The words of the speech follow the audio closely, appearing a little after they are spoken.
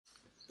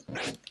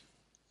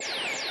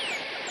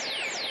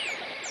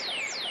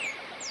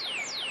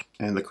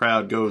And the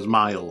crowd goes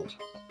mild.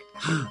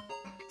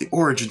 The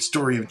origin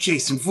story of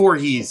Jason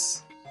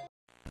Voorhees.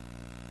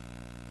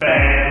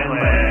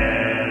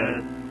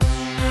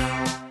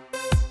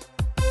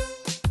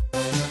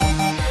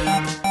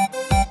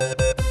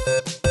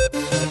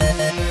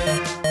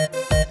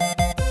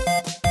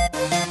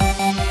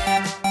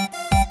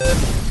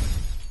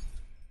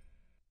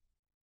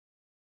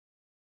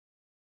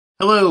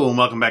 Hello and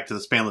welcome back to the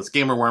Spanless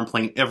Gamer, where I'm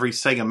playing every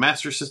Sega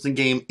Master System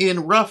game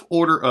in rough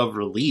order of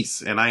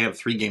release. And I have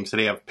 3 games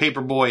today. I have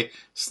Paperboy,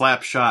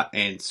 Slapshot,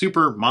 and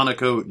Super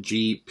Monaco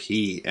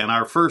GP. And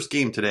our first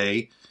game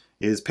today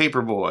is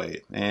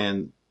Paperboy.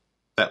 And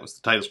that was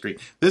the title screen.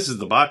 This is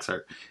the box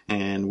art.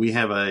 And we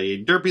have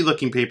a derpy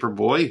looking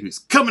Paperboy who's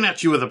coming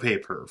at you with a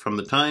paper from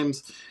the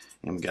Times.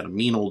 And we got a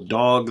mean old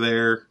dog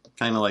there.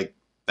 Kind of like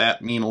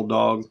that mean old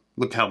dog.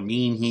 Look how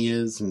mean he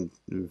is and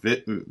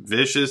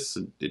vicious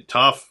and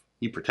tough.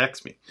 He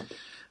protects me.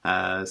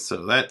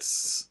 So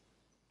that's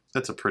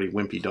a pretty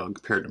wimpy dog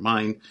compared to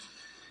mine.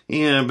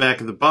 And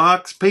back of the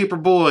box,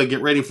 Paperboy,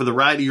 get ready for the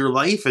ride of your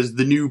life as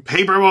the new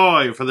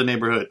Paperboy for the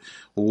neighborhood.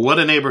 What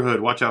a neighborhood.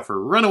 Watch out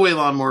for runaway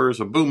lawnmowers,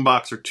 a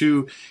boombox or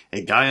 2,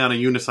 a guy on a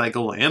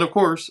unicycle, and of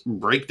course,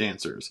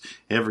 breakdancers.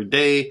 Every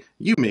day,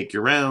 you make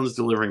your rounds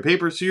delivering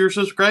papers to your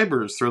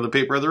subscribers. Throw the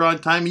paper at the wrong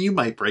time and you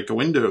might break a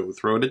window.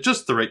 Throw it at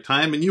just the right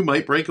time and you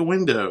might break a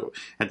window.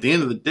 At the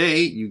end of the day,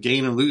 you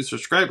gain and lose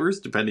subscribers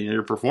depending on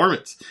your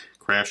performance.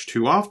 Crash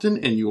too often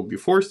and you will be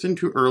forced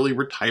into early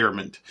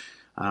retirement.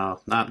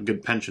 Not a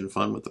good pension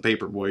fund with the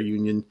Paperboy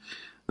Union.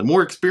 The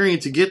more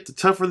experience you get, the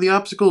tougher the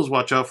obstacles.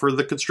 Watch out for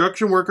the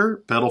construction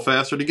worker. Pedal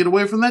faster to get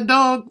away from that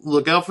dog.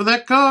 Look out for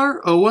that car.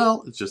 Oh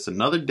well, it's just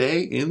another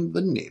day in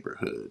the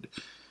neighborhood.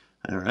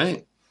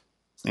 Alright.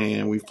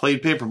 And we've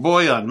played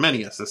Paperboy on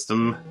many a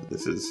system.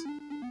 This is...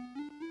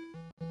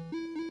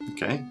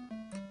 Okay.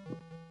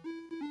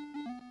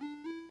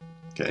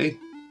 Okay.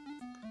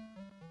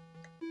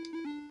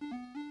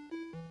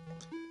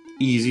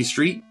 Easy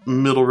Street,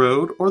 Middle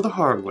Road, or the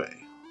hard way.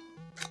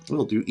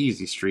 We'll do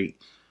Easy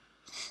Street.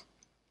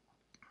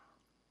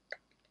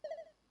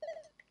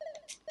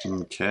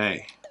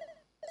 Okay.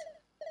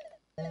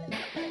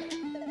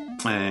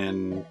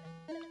 And...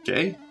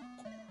 Okay.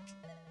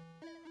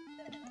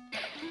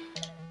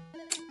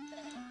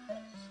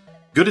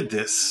 Good at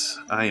this.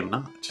 I am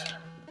not.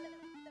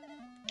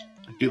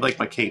 I do like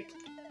my cape.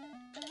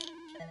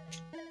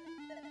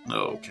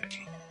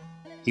 Okay.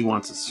 He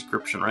wants a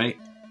subscription, right?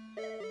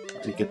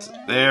 He gets it.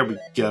 There we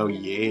go.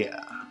 Yeah.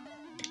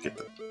 Get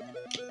the...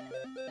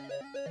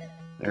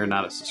 They're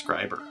not a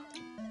subscriber.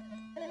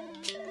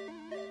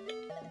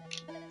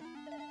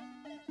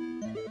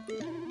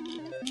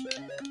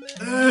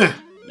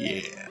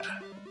 Yeah.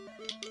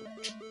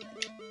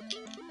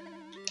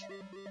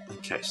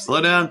 Okay,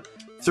 slow down.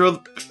 Throw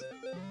the...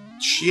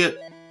 Shit.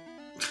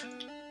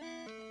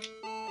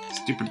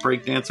 Stupid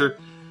breakdancer.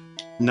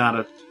 Not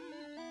a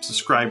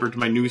subscriber to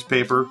my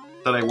newspaper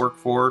that I work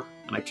for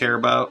and I care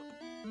about.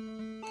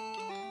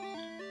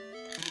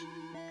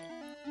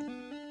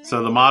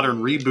 So the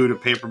modern reboot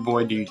of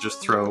Paperboy, do you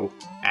just throw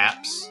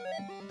apps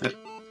at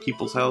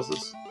people's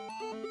houses?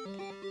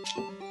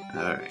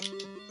 Alright.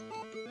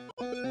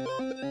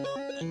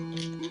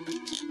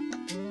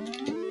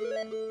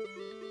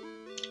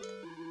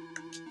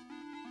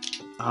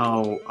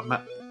 Oh, I'm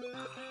not...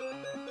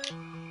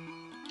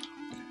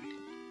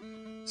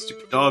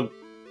 Stupid dog.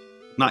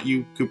 Not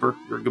you, Cooper.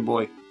 You're a good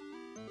boy.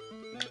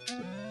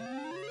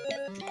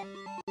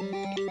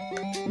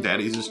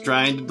 Daddy's just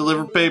trying to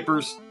deliver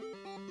papers.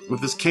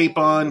 With his cape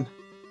on.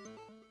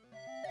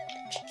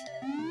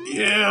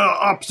 Yeah,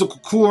 obstacle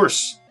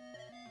course.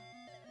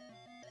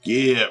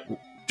 Yeah,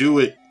 do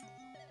it.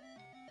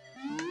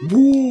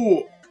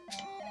 Whoa.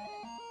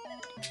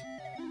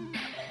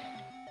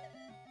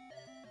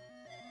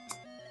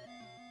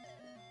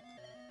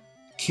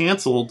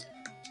 Canceled?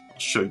 I'll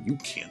show you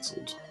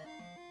canceled.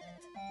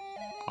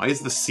 Why is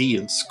the C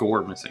in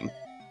score missing?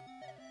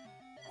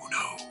 Who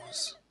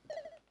knows?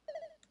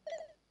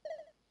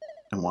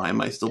 And why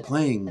am I still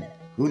playing?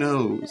 Who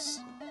knows?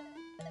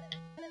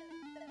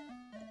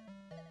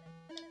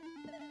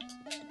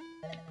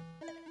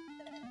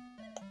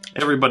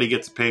 Everybody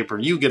gets a paper.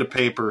 You get a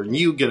paper, and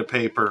you get a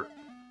paper.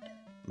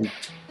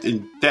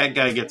 And that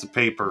guy gets a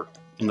paper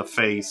in the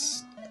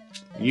face.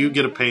 You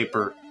get a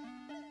paper.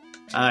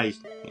 Aye,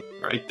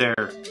 right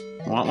there.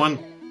 Want one?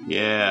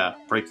 Yeah,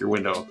 break your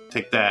window.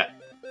 Take that.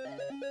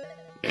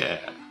 Yeah.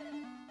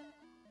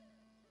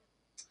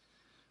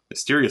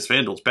 Mysterious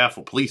vandals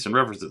baffle police and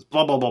references.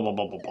 Blah, blah, blah, blah,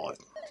 blah, blah, blah.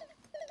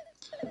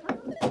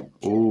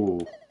 Ooh.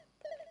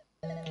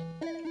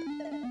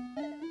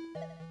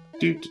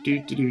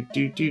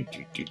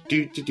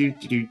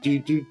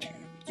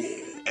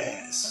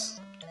 Yes.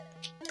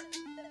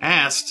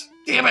 Asked?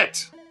 Damn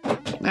it! I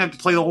have to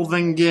play the whole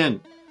thing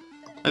again.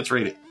 Let's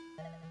rate it.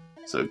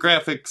 So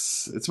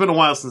graphics, it's been a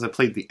while since I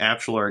played the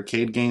actual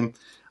arcade game.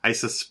 I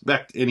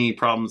suspect any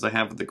problems I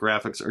have with the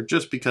graphics are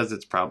just because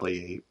it's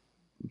probably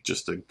a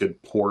just a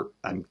good port,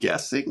 I'm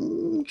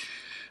guessing.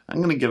 I'm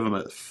going to give him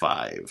a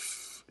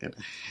 5.5.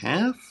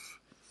 Does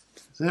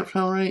that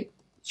sound right?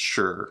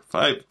 Sure.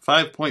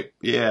 5 point,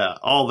 yeah,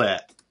 all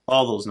that.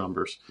 All those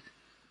numbers.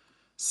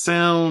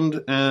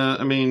 Sound,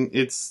 I mean,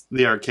 it's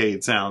the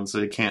arcade sound, so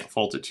you can't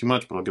fault it too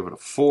much, but I'll give it a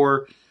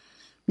 4.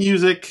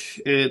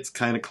 Music, it's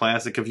kind of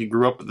classic if you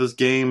grew up with this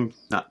game.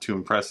 Not too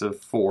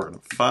impressive. 4 and a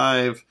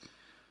 5.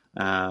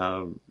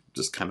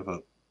 Just kind of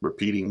a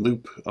repeating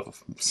loop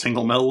of a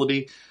single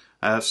melody.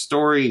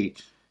 Story,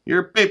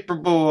 you're a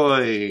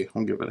Paperboy.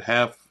 We'll give it a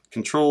half.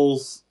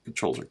 Controls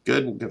are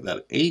good. We'll give that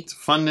an 8.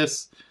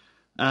 Funness,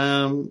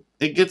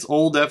 it gets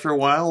old after a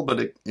while,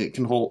 but it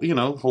can hold,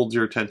 hold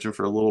your attention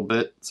for a little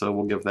bit. So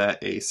we'll give that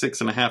a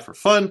 6.5 for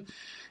fun.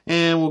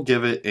 And we'll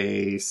give it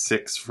a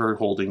 6 for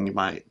holding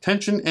my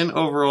attention. And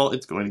overall,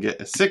 it's going to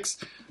get a 6.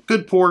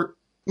 Good port,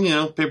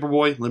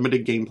 Paperboy,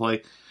 limited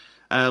gameplay.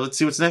 Let's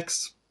see what's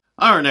next.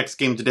 Our next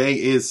game today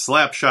is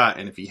Slapshot.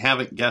 And if you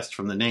haven't guessed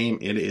from the name,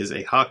 it is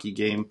a hockey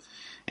game.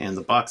 And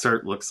the box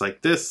art looks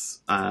like this.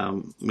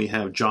 We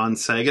have John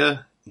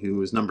Sega,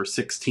 who is number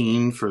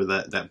 16 for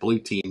that blue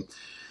team.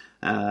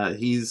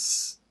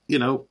 He's,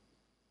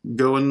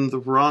 going the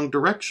wrong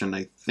direction,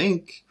 I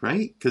think,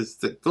 right? Because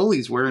the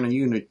goalie's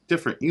wearing a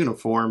different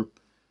uniform.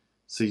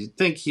 So you'd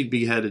think he'd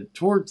be headed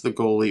towards the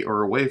goalie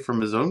or away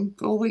from his own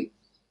goalie.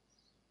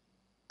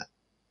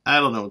 I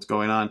don't know what's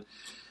going on.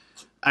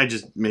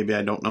 Maybe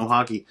I don't know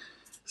hockey.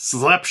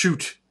 Slap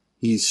shoot.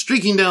 He's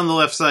streaking down the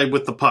left side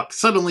with the puck.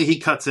 Suddenly he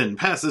cuts in,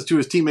 passes to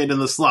his teammate in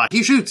the slot.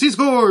 He shoots, he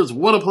scores!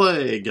 What a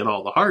play! Get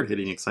all the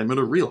hard-hitting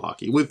excitement of real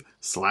hockey with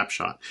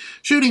Slapshot.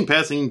 Shooting,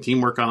 passing,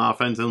 teamwork on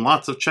offense, and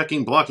lots of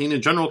checking, blocking,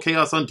 and general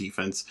chaos on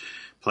defense.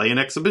 Play an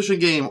exhibition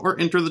game or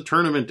enter the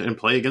tournament and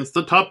play against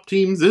the top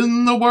teams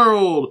in the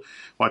world.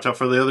 Watch out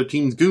for the other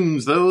team's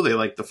goons, though. They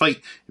like to fight.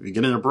 If you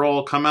get in a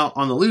brawl, come out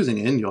on the losing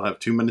end. You'll have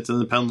 2 minutes in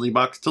the penalty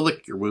box to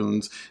lick your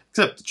wounds.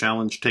 Accept the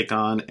challenge, take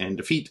on, and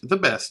defeat the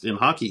best in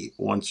hockey.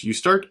 Once you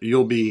start,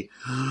 you'll be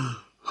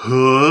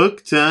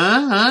hooked,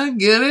 huh? I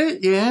get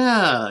it?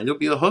 Yeah, you'll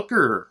be a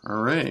hooker.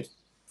 All right.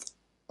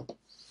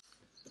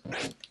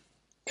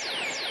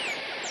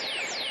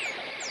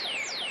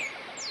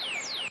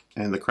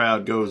 And the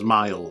crowd goes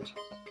mild.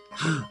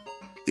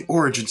 The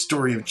origin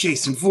story of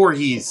Jason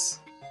Voorhees.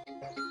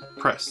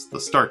 Press the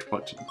start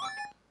button.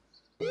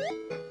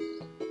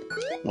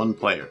 1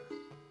 player.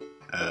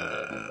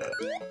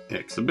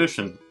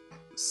 Exhibition.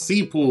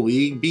 C Pool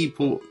League, B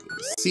Pool,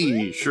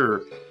 C,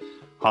 sure.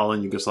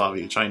 Holland,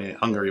 Yugoslavia, China,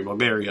 Hungary,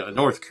 Bulgaria,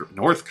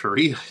 North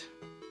Korea.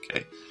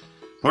 Okay.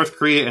 North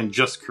Korea and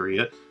just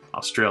Korea.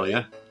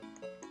 Australia.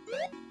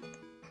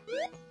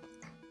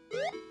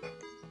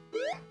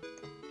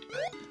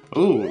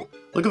 Ooh,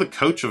 look at the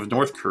coach of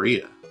North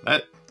Korea.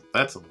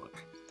 That's a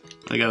look.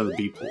 I got the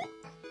B pool.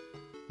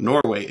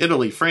 Norway,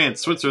 Italy,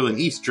 France, Switzerland,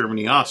 East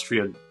Germany,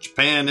 Austria,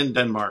 Japan, and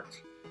Denmark.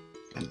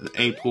 And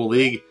the A pool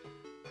league,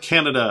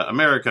 Canada,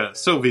 America,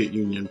 Soviet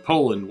Union,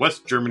 Poland,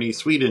 West Germany,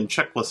 Sweden,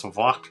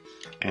 Czechoslovakia,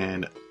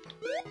 and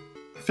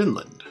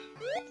Finland.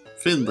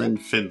 Finland.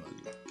 The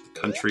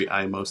country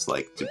I most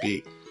like to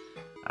be.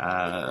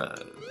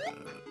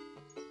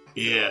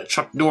 Yeah,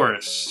 Chuck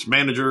Norris,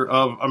 manager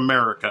of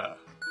America.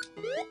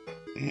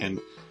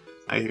 And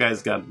you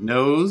guys got a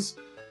nose.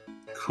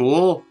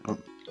 Cool.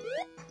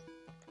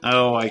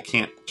 Oh, I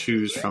can't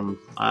choose from...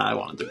 I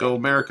wanted to go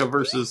America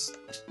versus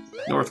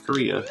North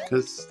Korea,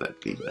 because that'd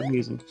be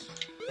amusing.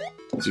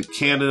 Do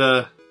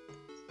Canada,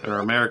 or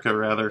America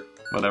rather,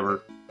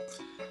 whatever.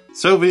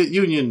 Soviet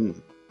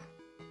Union.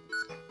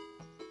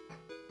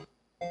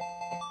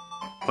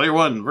 Player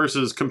 1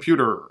 versus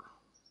computer.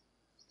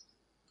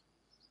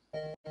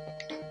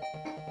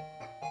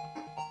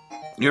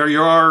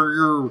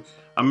 Your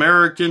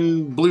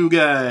American blue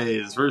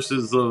guys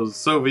versus those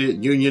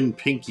Soviet Union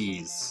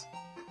pinkies.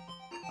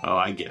 Oh,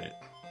 I get it.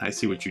 I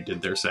see what you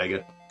did there,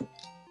 Sega.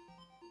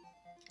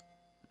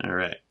 All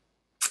right.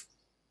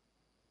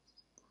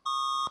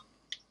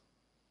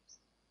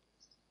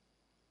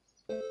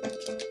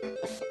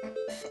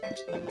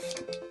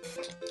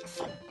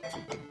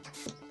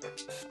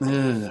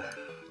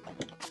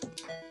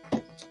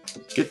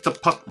 Get the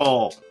puck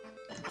ball.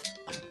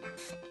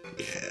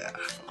 Yeah.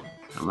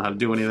 I don't know how to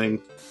do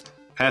anything.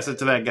 Pass it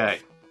to that guy.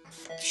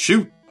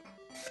 Shoot!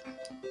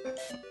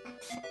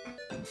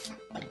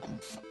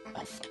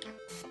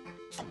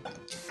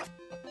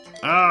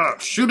 Ah,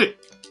 shoot it!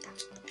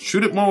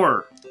 Shoot it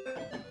more!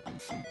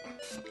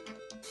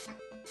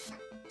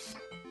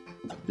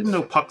 Didn't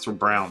know pucks were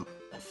brown.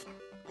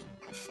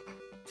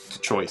 It's a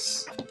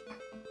choice.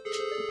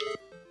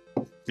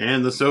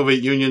 And the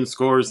Soviet Union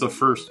scores the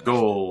first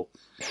goal.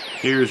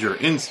 Here's your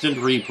instant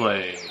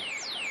replay.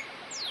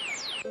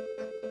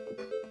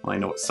 Well, I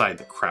know what side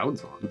the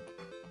crowd's on.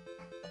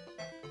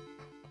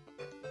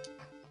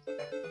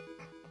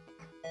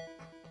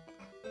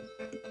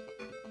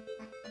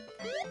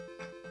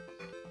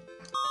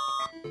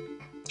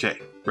 Okay,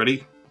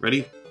 ready?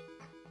 Ready?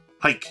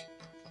 Hike!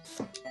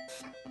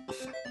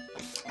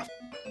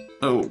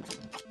 Oh.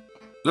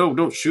 No,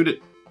 don't shoot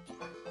it.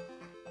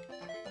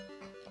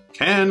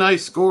 Can I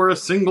score a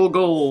single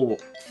goal?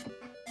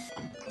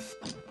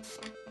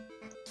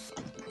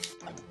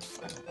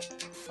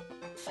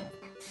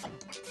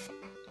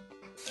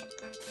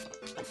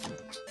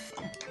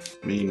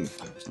 I mean,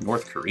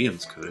 North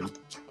Koreans could.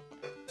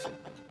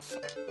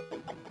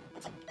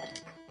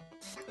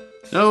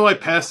 No, I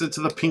passed it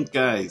to the pink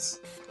guys.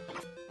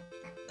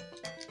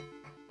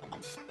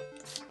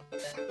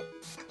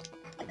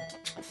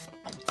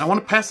 I want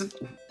to pass it.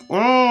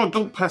 Oh,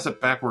 don't pass it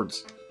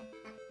backwards.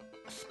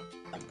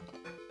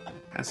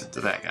 Pass it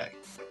to that guy.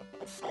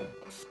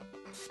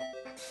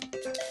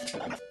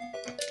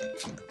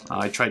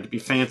 I tried to be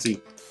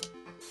fancy.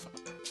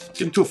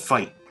 Get into a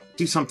fight.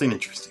 Do something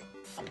interesting.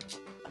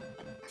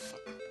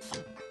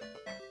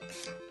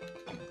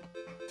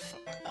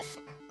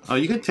 Oh,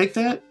 you gonna take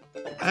that?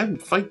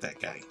 I'd fight that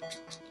guy.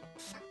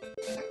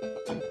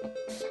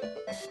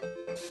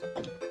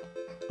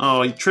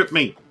 Oh, he tripped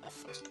me.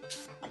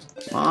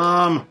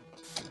 Mom!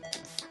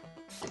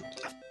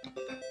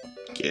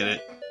 Get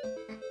it.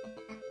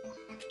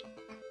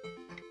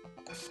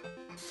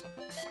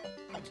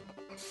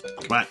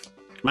 Come on.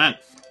 Come on.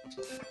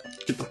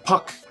 Get the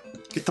puck.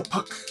 Get the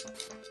puck.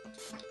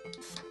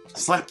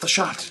 Slap the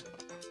shot.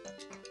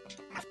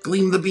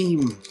 Gleam the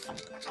beam.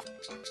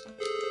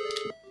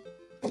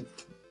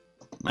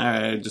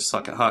 Alright, I just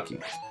suck at hockey.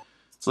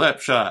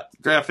 Slap shot.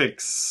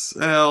 Graphics.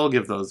 I'll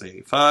give those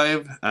a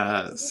 5.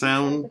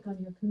 Sound. On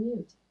your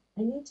commute.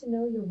 I need to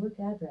know your work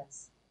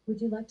address.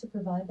 Would you like to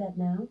provide that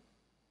now?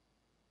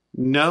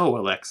 No,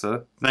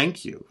 Alexa.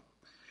 Thank you.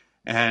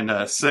 And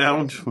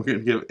sound, we're going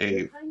to give a...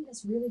 Your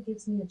kindness really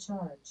gives me a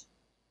charge.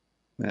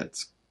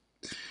 That's...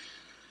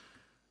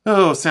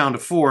 Oh, sound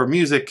of 4.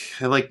 Music.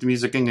 I like the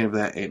music. I'm going to give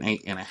that an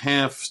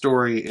 8.5.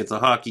 Story, it's a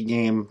hockey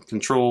game.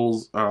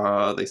 Controls,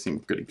 they seem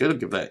pretty good. I'll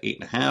give that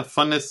 8.5.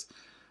 Funness,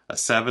 a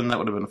 7. That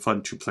would have been a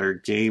fun 2-player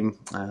game.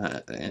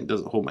 And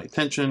doesn't hold my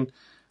attention.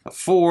 A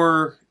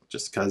 4,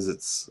 just because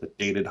it's a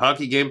dated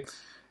hockey game.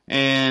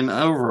 And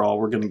overall,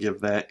 we're going to give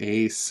that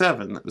a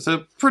 7. That was a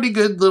pretty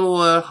good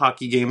little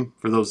hockey game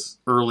for those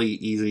early,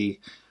 easy,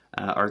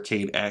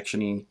 arcade,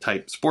 action-y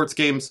type sports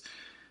games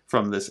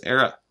from this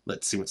era.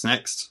 Let's see what's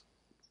next.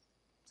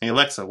 Hey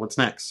Alexa, what's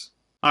next?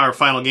 Our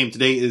final game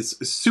today is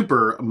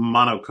Super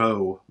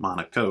Monaco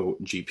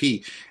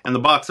GP. And the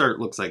box art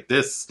looks like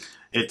this.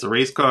 It's a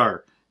race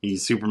car.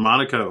 He's Super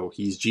Monaco.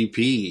 He's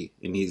GP.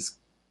 And he's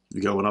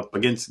going up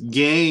against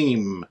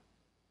Game.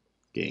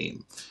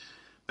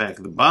 Back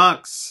of the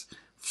box.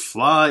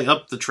 Fly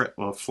up the track.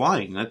 Well,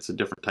 flying, that's a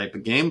different type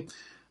of game.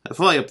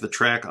 Fly up the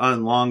track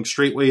on long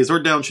straightaways or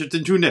downshift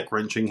into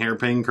neck-wrenching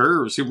hairpin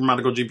curves. Super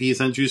Monaco GP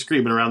sends you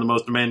screaming around the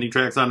most demanding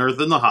tracks on Earth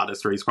and the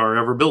hottest race car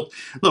ever built,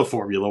 the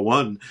Formula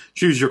One.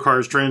 Choose your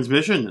car's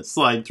transmission.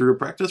 Slide through a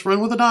practice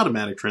run with an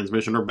automatic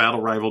transmission or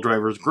battle rival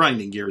drivers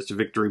grinding gears to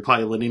victory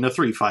piloting a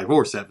 3, 5,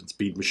 or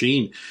 7-speed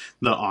machine.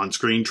 The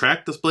on-screen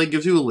track display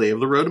gives you a lay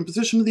of the road and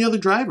position of the other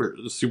drivers.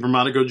 The Super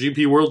Monaco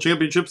GP World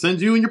Championship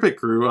sends you and your pit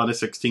crew on a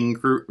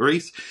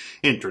 16-race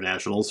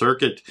international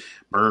circuit.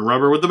 Burn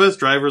rubber with the best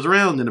drivers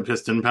around in a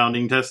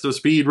piston-pounding test of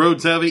speed, road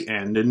savvy,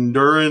 and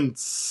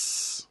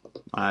endurance.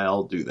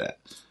 I'll do that.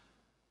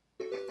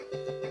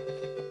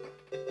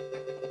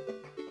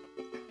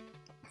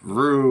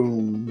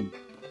 Vroom.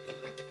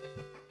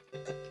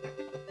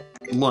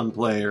 1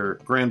 player.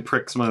 Grand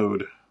Prix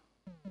mode.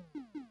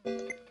 Yeah,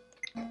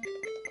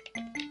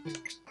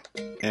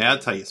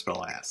 that's how you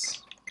spell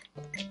ass.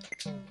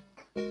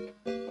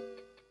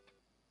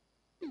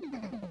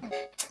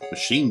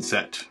 Machine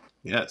set.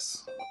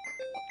 Yes.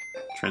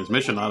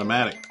 Transmission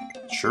automatic.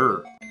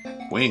 Sure.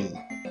 Wing.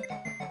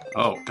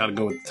 Oh, gotta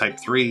go with type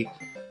 3.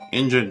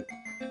 Engine.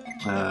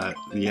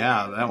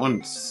 Yeah, that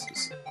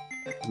one's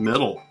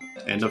middle.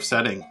 End of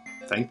setting.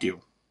 Thank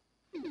you.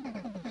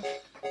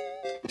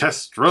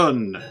 Test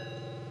run.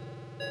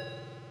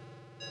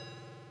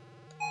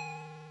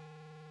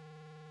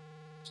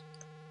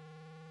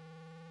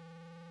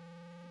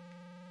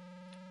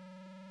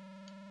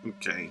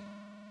 Okay.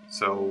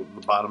 So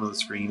the bottom of the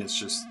screen is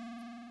just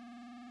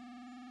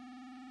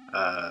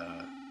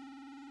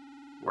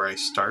where I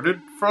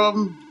started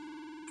from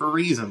for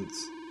reasons.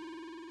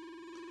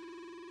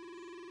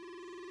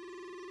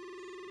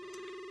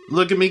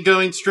 Look at me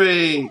going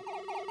straight.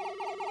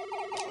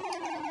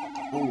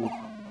 Ooh.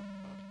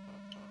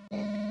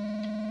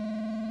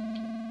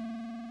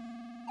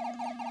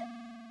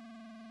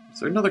 Is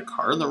there another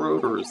car in the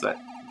road, or is that...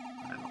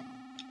 I don't know.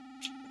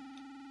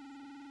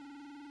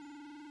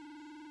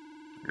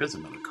 There is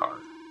another car.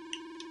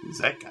 Who's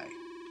that guy?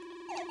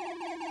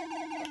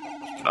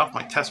 Get off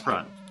my test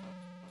run.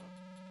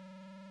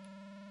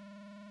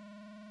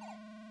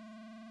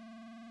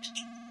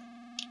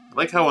 I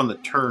like how on the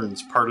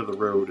turns, part of the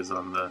road is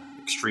on the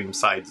extreme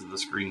sides of the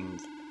screen.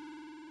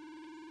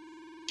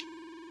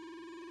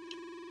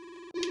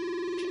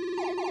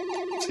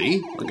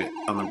 See? Look at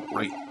on the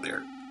right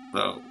there.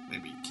 Oh,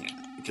 maybe you can't.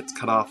 It gets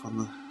cut off on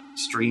the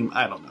stream.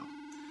 I don't know.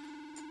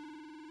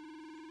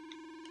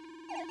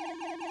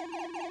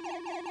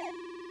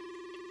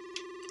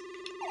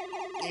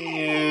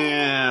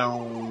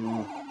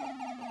 Ew.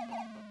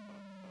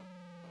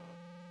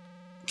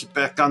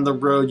 back on the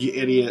road, you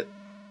idiot.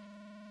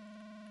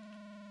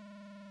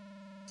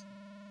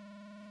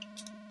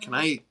 Can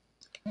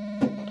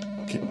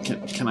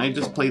I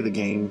just play the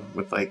game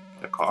with like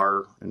a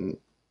car and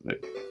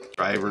like,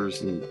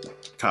 drivers and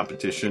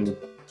competition?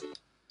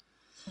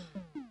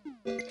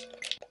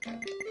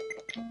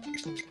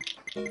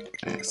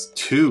 That's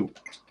 2.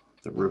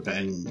 The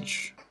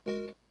Revenge.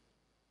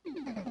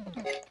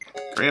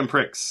 Grand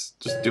Prix.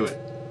 Just do it.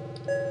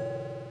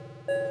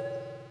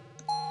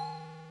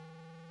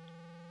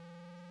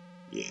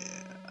 Yeah.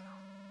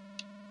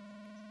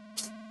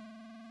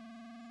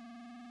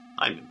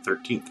 I'm in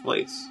 13th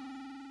place.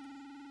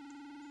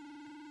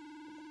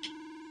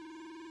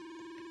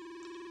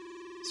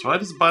 So why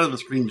does the bottom of the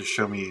screen just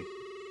show me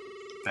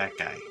that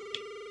guy?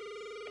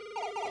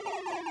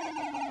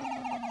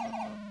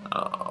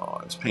 Oh,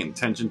 I was paying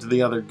attention to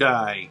the other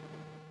guy.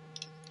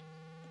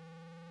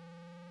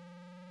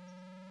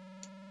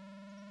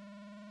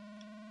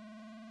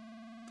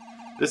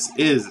 This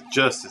is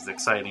just as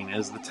exciting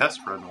as the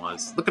test run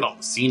was. Look at all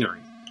the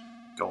scenery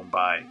going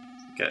by.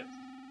 Get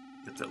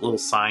that little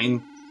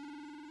sign.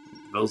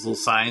 Those little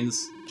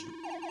signs.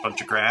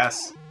 Bunch of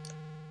grass.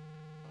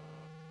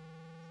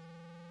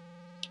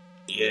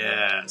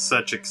 Yeah,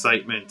 such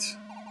excitement.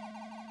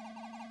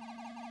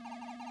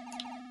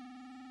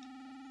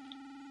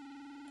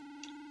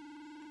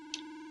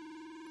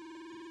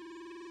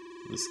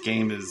 This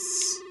game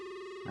is,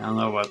 I don't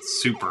know about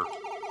super.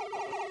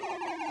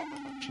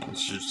 I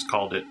should just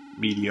called it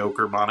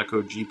mediocre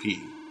Monaco GP.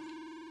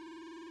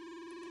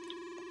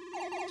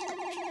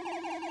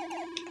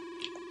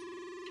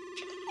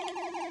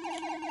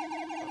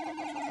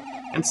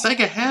 And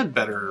Sega had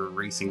better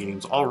racing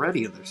games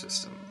already in their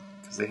system.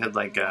 Because they had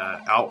like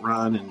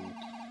Outrun and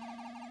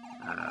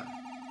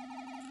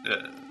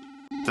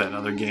that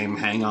other game,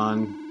 Hang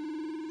On.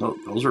 Well,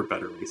 those are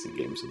better racing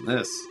games than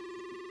this.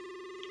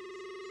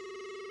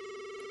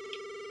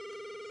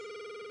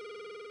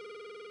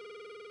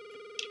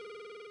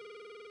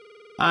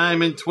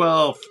 I'm in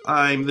 12th.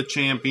 I'm the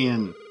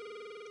champion.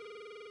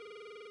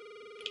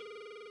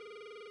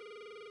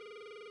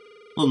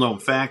 Little known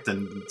fact,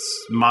 in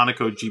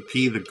Monaco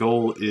GP, the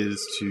goal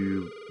is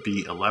to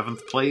be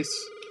 11th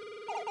place.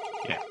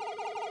 Yeah.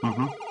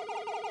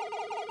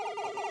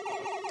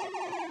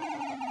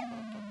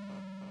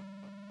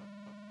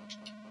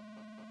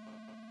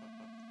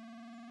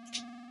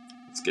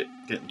 Let's get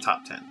in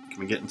top 10. Can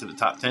we get into the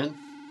top 10?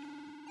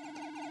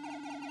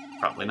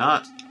 Probably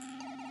not.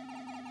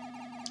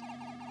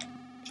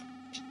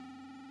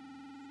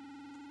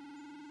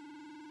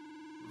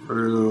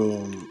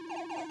 Vroom.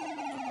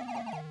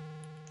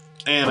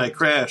 And I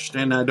crashed,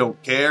 and I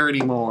don't care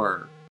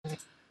anymore.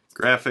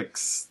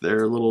 Graphics,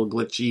 they're a little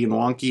glitchy and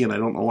wonky, and I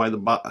don't know why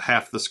the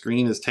half the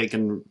screen is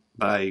taken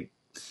by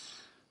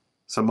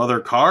some other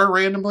car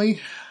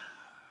randomly.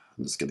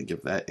 I'm just going to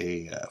give that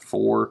a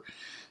 4.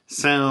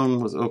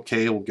 Sound was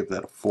okay. We'll give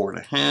that a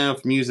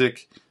 4.5.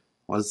 Music,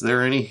 was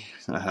there any?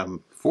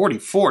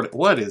 44.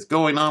 What is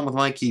going on with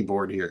my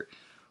keyboard here?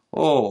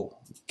 Oh,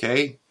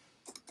 okay.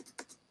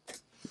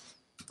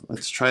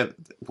 Let's try.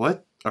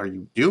 What are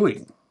you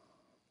doing?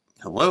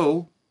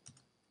 Hello?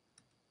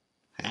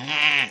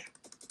 Ah.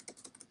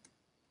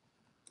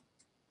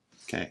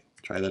 Okay,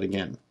 try that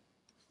again.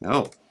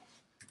 No.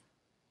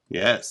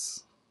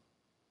 Yes.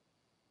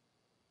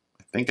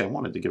 I think I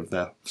wanted to give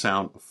that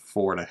sound a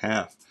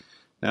 4.5.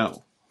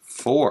 No.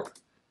 4.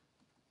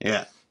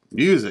 Yeah.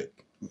 Music.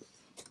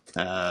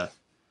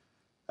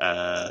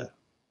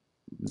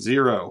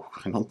 0.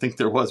 I don't think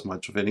there was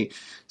much of any.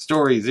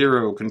 Story,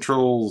 0.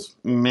 Controls,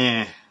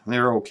 meh.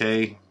 They're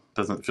okay.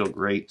 Doesn't feel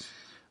great.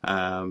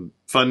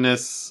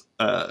 Funness,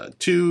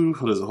 2.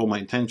 Does it hold my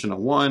attention? A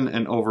 1.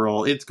 And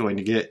overall, it's going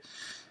to get,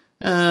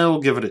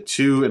 we'll give it a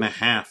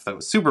 2.5. That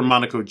was Super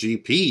Monaco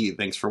GP.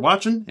 Thanks for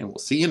watching, and we'll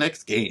see you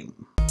next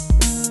game.